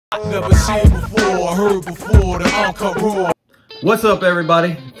Never seen before, heard before, the uncut roar. What's up,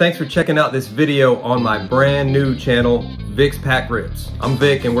 everybody? Thanks for checking out this video on my brand new channel, Vic's Pack Rips. I'm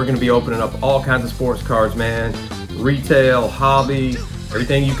Vic, and we're gonna be opening up all kinds of sports cards, man. Retail, hobby,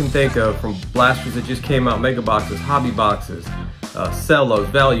 everything you can think of, from blasters that just came out, mega boxes, hobby boxes, cellos,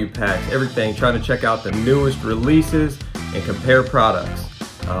 value packs, everything. Trying to check out the newest releases and compare products.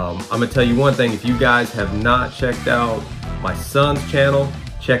 I'm gonna tell you one thing, if you guys have not checked out my son's channel,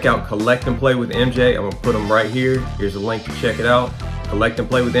 check out Collect and Play with MJ. I'm gonna put them right here. Here's a link to check it out. Collect and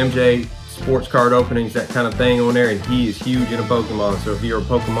Play with MJ, sports card openings, that kind of thing on there, and he is huge into Pokemon. So if you're a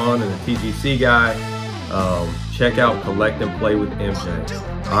Pokemon and a TGC guy, check out Collect and Play with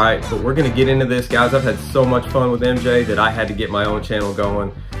MJ. All right, but we're gonna get into this, guys. I've had so much fun with MJ that I had to get my own channel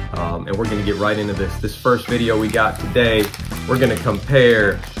going, and we're gonna get right into this. This first video we got today, we're gonna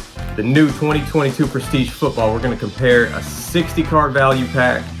compare the new 2022 Prestige Football. We're gonna compare a 60 card value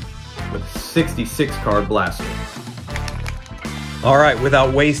pack with a 66 card blaster. All right,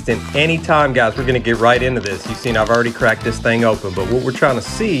 without wasting any time, guys, we're gonna get right into this. You've seen I've already cracked this thing open, but what we're trying to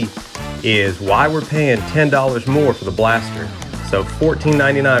see is why we're paying $10 more for the blaster. So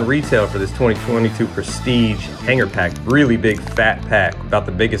 $14.99 retail for this 2022 Prestige hanger pack. Really big fat pack, about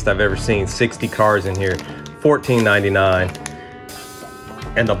the biggest I've ever seen. 60 cards in here, $14.99.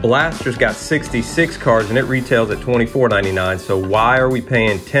 And the blaster's got 66 cards and it retails at $24.99. So why are we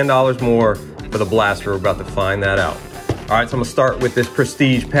paying $10 more for the blaster? We're about to find that out. All right, so I'm gonna start with this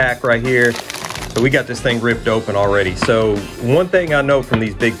Prestige pack right here. So we got this thing ripped open already. So one thing I know from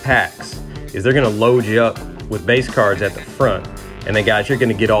these big packs is they're gonna load you up with base cards at the front. And then guys, you're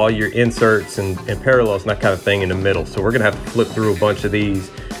gonna get all your inserts and parallels and that kind of thing in the middle. So we're gonna have to flip through a bunch of these.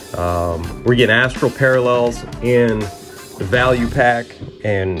 We're getting Astral parallels in the value pack,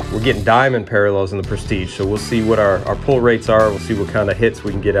 and we're getting diamond parallels in the Prestige. So we'll see what our pull rates are. We'll see what kind of hits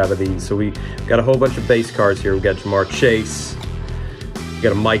we can get out of these. So we got a whole bunch of base cards here. We got Jamar Chase, we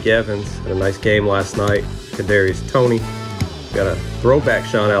got a Mike Evans, had a nice game last night. Kadarius Toney, we got a throwback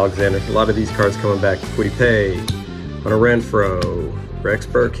Sean Alexander. A lot of these cards coming back. Quiddy Pay, Hunter Renfro, Rex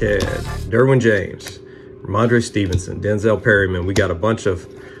Burkhead, Derwin James, Ramondre Stevenson, Denzel Perryman. We got a bunch of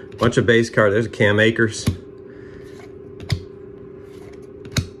base cards. There's a Cam Akers.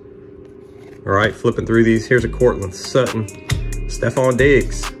 All right, flipping through these. Here's a Cortland Sutton, Stephon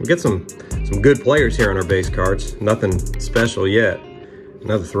Diggs. We got some good players here on our base cards. Nothing special yet.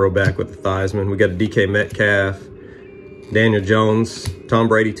 Another throwback with the Theismann. We got a DK Metcalf, Daniel Jones, Tom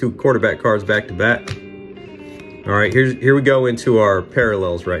Brady, 2 quarterback cards back to back. All right, here we go into our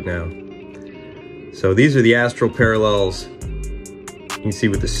parallels right now. So these are the Astral parallels. You can see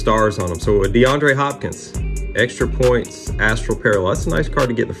with the stars on them. So a DeAndre Hopkins, extra points, Astral parallel. That's a nice card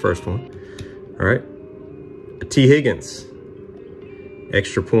to get in the first one. All right, a T. Higgins,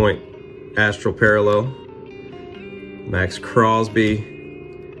 extra point, Astral parallel. Max Crosby,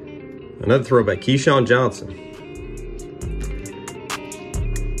 another throwback, Keyshawn Johnson.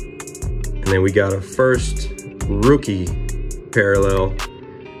 And then we got a first rookie parallel,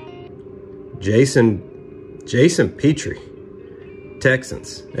 Jason Petrie,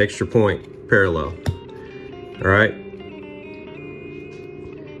 Texans, extra point parallel. All right.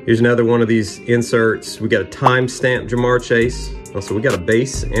 Here's another one of these inserts. We got a timestamp Jamar Chase. Also, we got a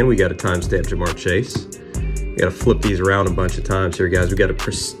base and we got a timestamp Jamar Chase. We got to flip these around a bunch of times here, guys. We got a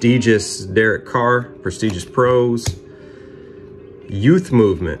prestigious Derek Carr, prestigious pros, youth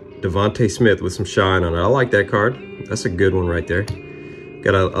movement, Devontae Smith with some shine on it. I like that card. That's a good one right there.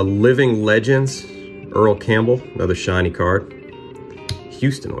 Got a living legends, Earl Campbell, another shiny card.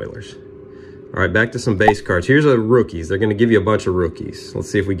 Houston Oilers. All right, back to some base cards. Here's a rookies. They're going to give you a bunch of rookies.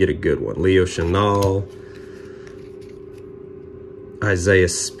 Let's see if we get a good one. Leo Chenal, Isaiah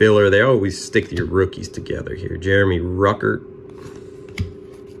Spiller. They always stick your rookies together here. Jeremy Ruckert,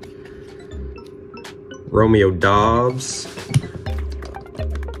 Romeo Dobbs,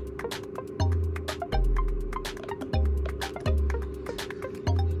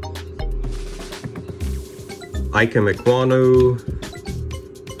 Ike Mekwonu.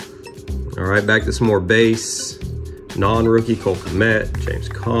 All right, back to some more base. Non-rookie, Cole Kmet, James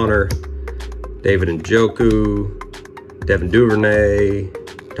Conner, David Njoku, Devin Duvernay,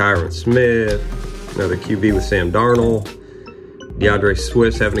 Tyron Smith, another QB with Sam Darnold. DeAndre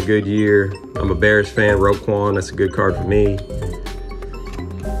Swift's having a good year. I'm a Bears fan. Roquan, that's a good card for me.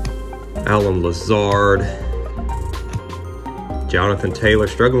 Alan Lazard. Jonathan Taylor,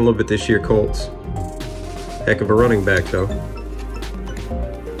 struggling a little bit this year, Colts. Heck of a running back, though.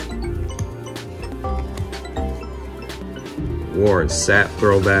 Warren Sapp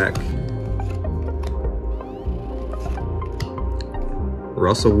throwback.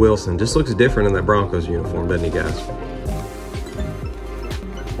 Russell Wilson. Just looks different in that Broncos uniform, doesn't he, guys?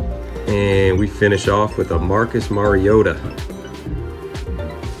 And we finish off with a Marcus Mariota.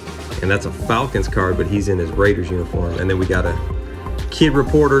 And that's a Falcons card, but he's in his Raiders uniform. And then we got a Kid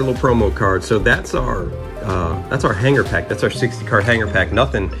Reporter little promo card. So that's our hanger pack. That's our 60 card hanger pack.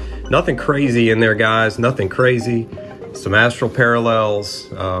 Nothing crazy in there, guys. Nothing crazy. Some Astral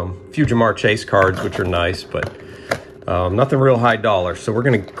parallels, a few Jamar Chase cards, which are nice, but nothing real high dollar. So we're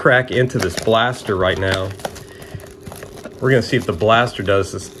gonna crack into this blaster right now. We're gonna see if the blaster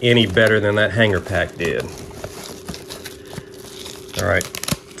does this any better than that hanger pack did. All right,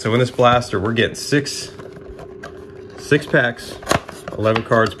 so in this blaster, we're getting six packs, 11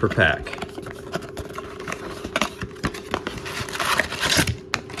 cards per pack.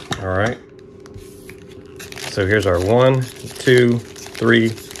 All right. So here's our 1, 2, 3,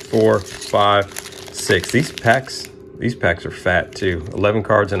 4, 5, 6. These packs are fat too. 11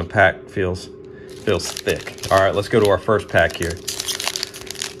 cards in a pack feels thick. All right, let's go to our first pack here.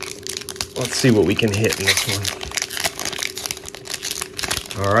 Let's see what we can hit in this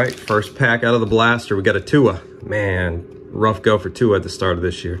one. All right, first pack out of the blaster. We got a Tua. Man, rough go for Tua at the start of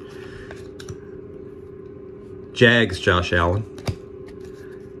this year. Jags, Josh Allen.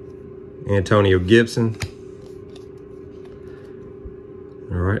 Antonio Gibson.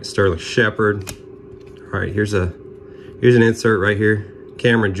 All right, Sterling Shepard. All right, here's an insert right here.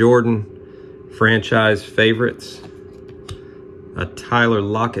 Cameron Jordan, franchise favorites. A Tyler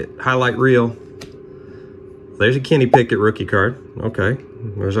Lockett highlight reel. There's a Kenny Pickett rookie card. Okay,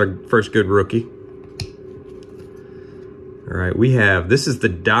 there's our first good rookie. All right, this is the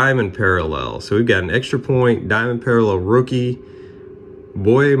Diamond Parallel. So we've got an extra point Diamond Parallel rookie,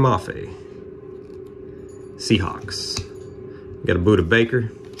 Boye Mafe. Seahawks. We got a Buda Baker.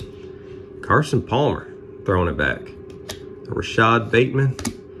 Carson Palmer throwing it back. Rashad Bateman.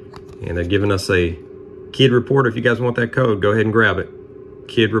 And they're giving us a Kid Reporter. If you guys want that code, go ahead and grab it.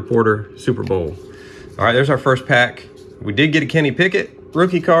 Kid Reporter Super Bowl. All right, there's our first pack. We did get a Kenny Pickett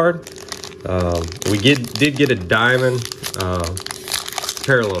rookie card. We did get a Diamond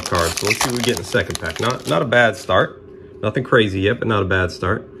parallel card. So let's see what we get in the second pack. Not a bad start. Nothing crazy yet, but not a bad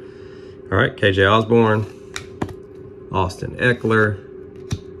start. All right, KJ Osborne. Austin Eckler,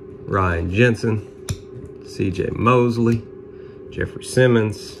 Ryan Jensen, CJ Mosley, Jeffrey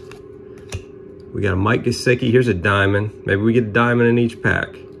Simmons. We got a Mike Gesicki. Here's a diamond. Maybe we get a diamond in each pack.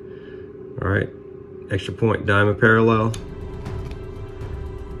 All right, extra point diamond parallel.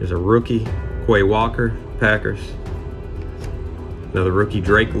 There's a rookie, Quay Walker, Packers. Another rookie,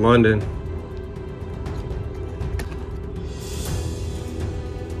 Drake London.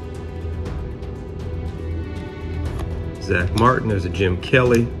 Zach Martin, there's a Jim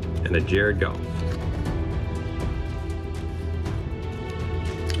Kelly, and a Jared Goff.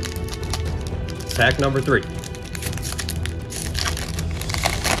 Pack number 3.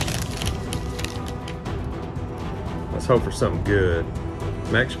 Let's hope for something good.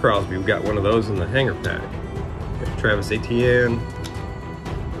 Max Crosby, we got one of those in the hanger pack. Got Travis Etienne,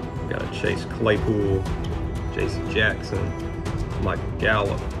 got a Chase Claypool, J.C. Jackson, Michael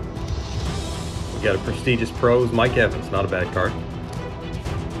Gallup. Got a prestigious pros, Mike Evans, not a bad card.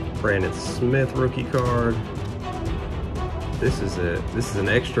 Brandon Smith rookie card. This is an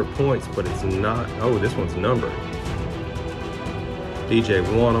extra points, but it's not. Oh, this one's numbered. DJ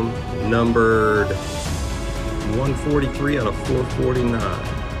Wanham, numbered 143 out of 449.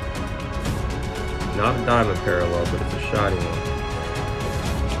 Not a diamond parallel, but it's a shiny one.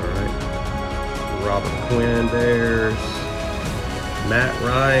 All right. Robert Quinn, there's Matt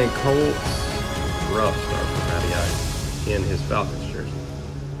Ryan, Colts. Rough start for Matty Ice in his Falcons jersey.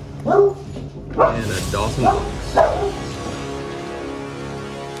 And a Dawson Knox.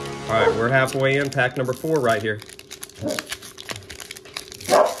 All right, we're halfway in. Pack number 4 right here.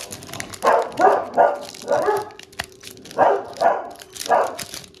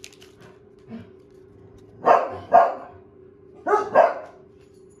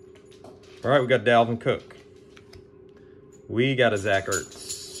 All right, we got Dalvin Cook. We got a Zach Ertz.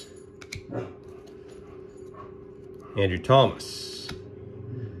 Andrew Thomas.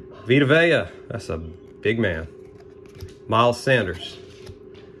 Vita Vea, that's a big man. Miles Sanders.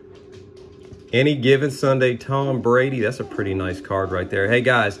 Any Given Sunday, Tom Brady. That's a pretty nice card right there. Hey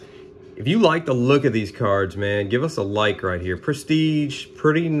guys, if you like the look of these cards, man, give us a like right here. Prestige,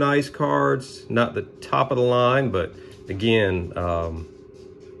 pretty nice cards. Not the top of the line, but again,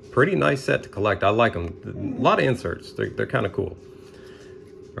 pretty nice set to collect. I like them. A lot of inserts. They're kind of cool.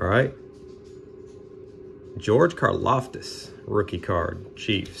 All right. George Karlaftis, rookie card,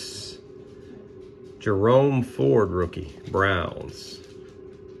 Chiefs. Jerome Ford, rookie, Browns.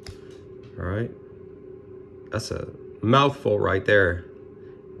 All right. That's a mouthful right there.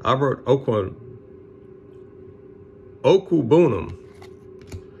 I wrote Okubunum.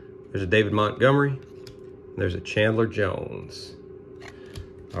 There's a David Montgomery. There's a Chandler Jones.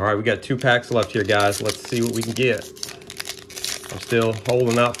 All right, we got 2 packs left here, guys. Let's see what we can get. I'm still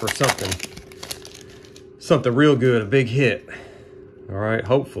holding out for something real good, a big hit. All right,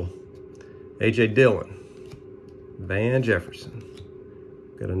 hopeful. A.J. Dillon. Van Jefferson.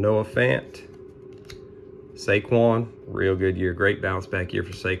 Got a Noah Fant. Saquon, real good year. Great bounce back year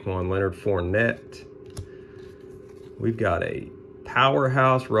for Saquon. Leonard Fournette. We've got a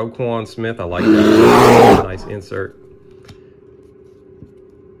powerhouse Roquan Smith. I like that. Nice insert.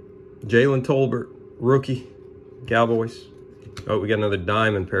 Jalen Tolbert, rookie, Cowboys. Oh, we got another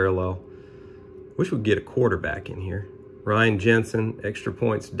diamond parallel. Wish we'd get a quarterback in here. Ryan Jensen, extra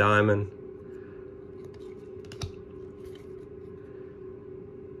points, diamond.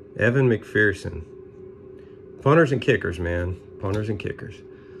 Evan McPherson. Punters and kickers, man. Punters and kickers.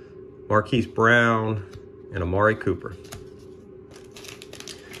 Marquise Brown and Amari Cooper.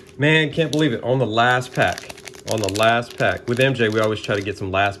 Man, can't believe it. On the last pack. On the last pack. With MJ, we always try to get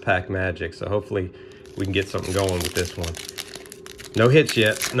some last pack magic. So hopefully we can get something going with this one. No hits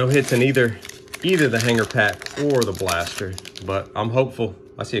yet. No hits in either the hanger pack or the blaster. But I'm hopeful.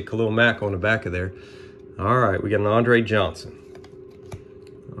 I see a Khalil Mack on the back of there. All right, we got an Andre Johnson.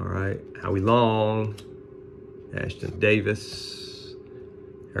 All right, Howie Long. Ashton Davis.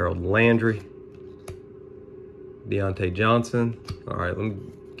 Harold Landry. Deontay Johnson. All right,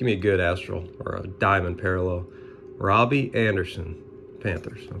 give me a good Astral or a diamond parallel. Robbie Anderson,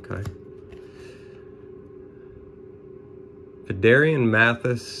 Panthers, okay. Fidarian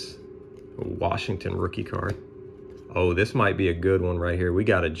Mathis, Washington rookie card. Oh, this might be a good one right here. We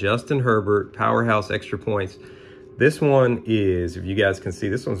got a Justin Herbert, powerhouse extra points. This one is, if you guys can see,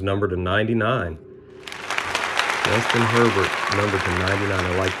 this one's numbered to 99. Justin Herbert, numbered to 99.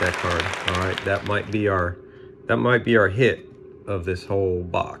 I like that card. All right, that might be our hit of this whole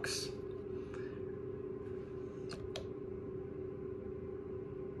box.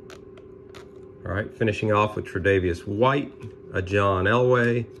 All right, finishing off with Tre'Davious White, a John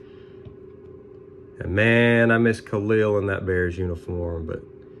Elway. And man, I miss Khalil in that Bears uniform, but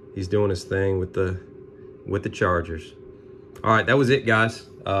he's doing his thing with the Chargers. All right, that was it, guys.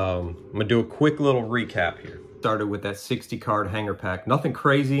 I'm gonna do a quick little recap here. Started with that 60 card hanger pack. Nothing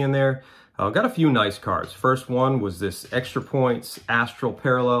crazy in there. Got a few nice cards. First one was this extra points Astral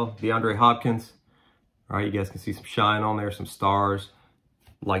parallel, DeAndre Hopkins. All right, you guys can see some shine on there, some stars,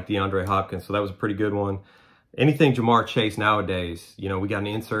 like DeAndre Hopkins. So that was a pretty good one. Anything Jamar Chase nowadays, you know, we got an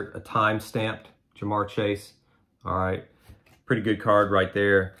insert, a time-stamped Jamar Chase. All right, pretty good card right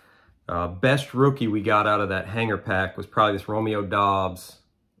there. Best rookie we got out of that hanger pack was probably this Romeo Doubs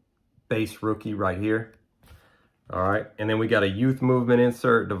base rookie right here. All right, and then we got a youth movement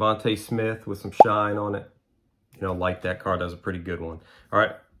insert, Devontae Smith with some shine on it. You know, like that card, that was a pretty good one. All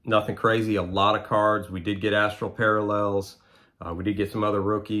right, nothing crazy, a lot of cards. We did get Astral parallels. We did get some other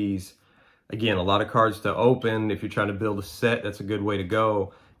rookies. Again, a lot of cards to open. If you're trying to build a set, that's a good way to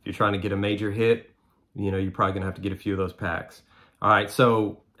go. If you're trying to get a major hit, you know, you're probably gonna have to get a few of those packs. All right,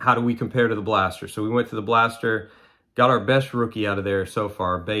 so how do we compare to the blaster? So we went to the blaster, got our best rookie out of there so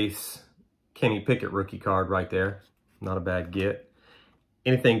far, base Kenny Pickett rookie card right there. Not a bad get.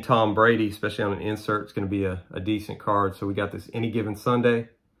 Anything Tom Brady, especially on an insert, is going to be a decent card. So we got this Any Given Sunday,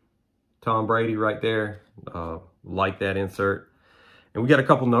 Tom Brady right there. Like that insert. And we got a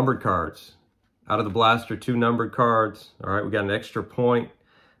couple numbered cards. Out of the blaster, 2 numbered cards. All right, we got an extra point.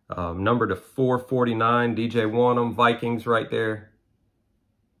 Numbered to 449, DJ Wanham, Vikings right there.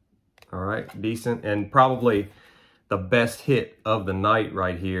 All right, decent. And probably the best hit of the night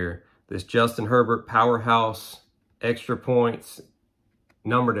right here. This Justin Herbert powerhouse, extra points,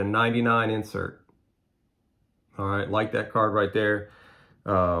 numbered to 99 insert. All right, like that card right there.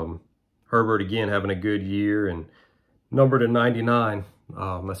 Herbert, again, having a good year and numbered to 99.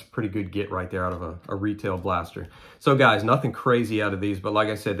 That's a pretty good get right there out of a retail blaster. So, guys, nothing crazy out of these, but like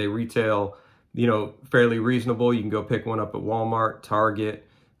I said, they retail, you know, fairly reasonable. You can go pick one up at Walmart, Target,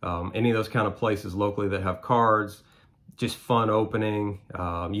 any of those kind of places locally that have cards. Just fun opening.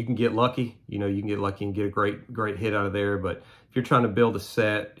 You can get lucky. You know, you can get lucky and get a great hit out of there. But if you're trying to build a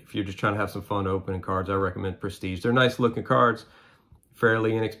set, if you're just trying to have some fun opening cards, I recommend Prestige. They're nice looking cards,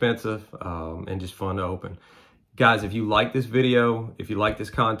 fairly inexpensive, and just fun to open. Guys, if you like this video, if you like this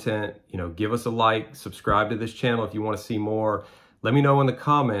content, you know, give us a like, subscribe to this channel if you want to see more. Let me know in the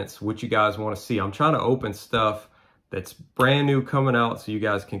comments what you guys want to see. I'm trying to open stuff that's brand new coming out so you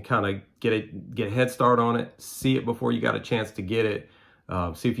guys can kind of get a head start on it, see it before you got a chance to get it.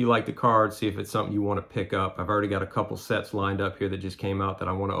 See if you like the card, see if it's something you want to pick up. I've already got a couple sets lined up here that just came out that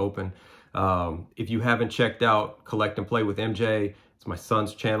I want to open. If you haven't checked out Collect and Play with MJ, it's my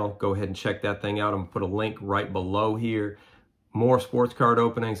son's channel. Go ahead and check that thing out. I'm gonna put a link right below here. More sports card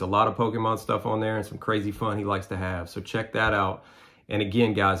openings, a lot of Pokemon stuff on there, and some crazy fun he likes to have. So check that out. And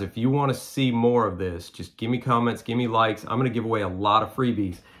again, guys, if you want to see more of this, just give me comments, give me likes. I'm going to give away a lot of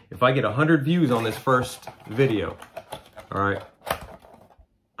freebies. If I get 100 views on this first video, all right,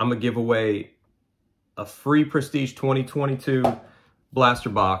 I'm going to give away a free Prestige 2022 blaster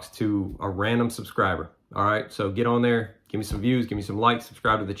box to a random subscriber. All right, so get on there, give me some views, give me some likes,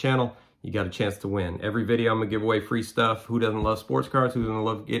 subscribe to the channel. You got a chance to win. Every video I'm going to give away free stuff. Who doesn't love sports cards? Who doesn't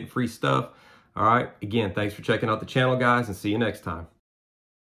love getting free stuff? All right, again, thanks for checking out the channel, guys, and see you next time.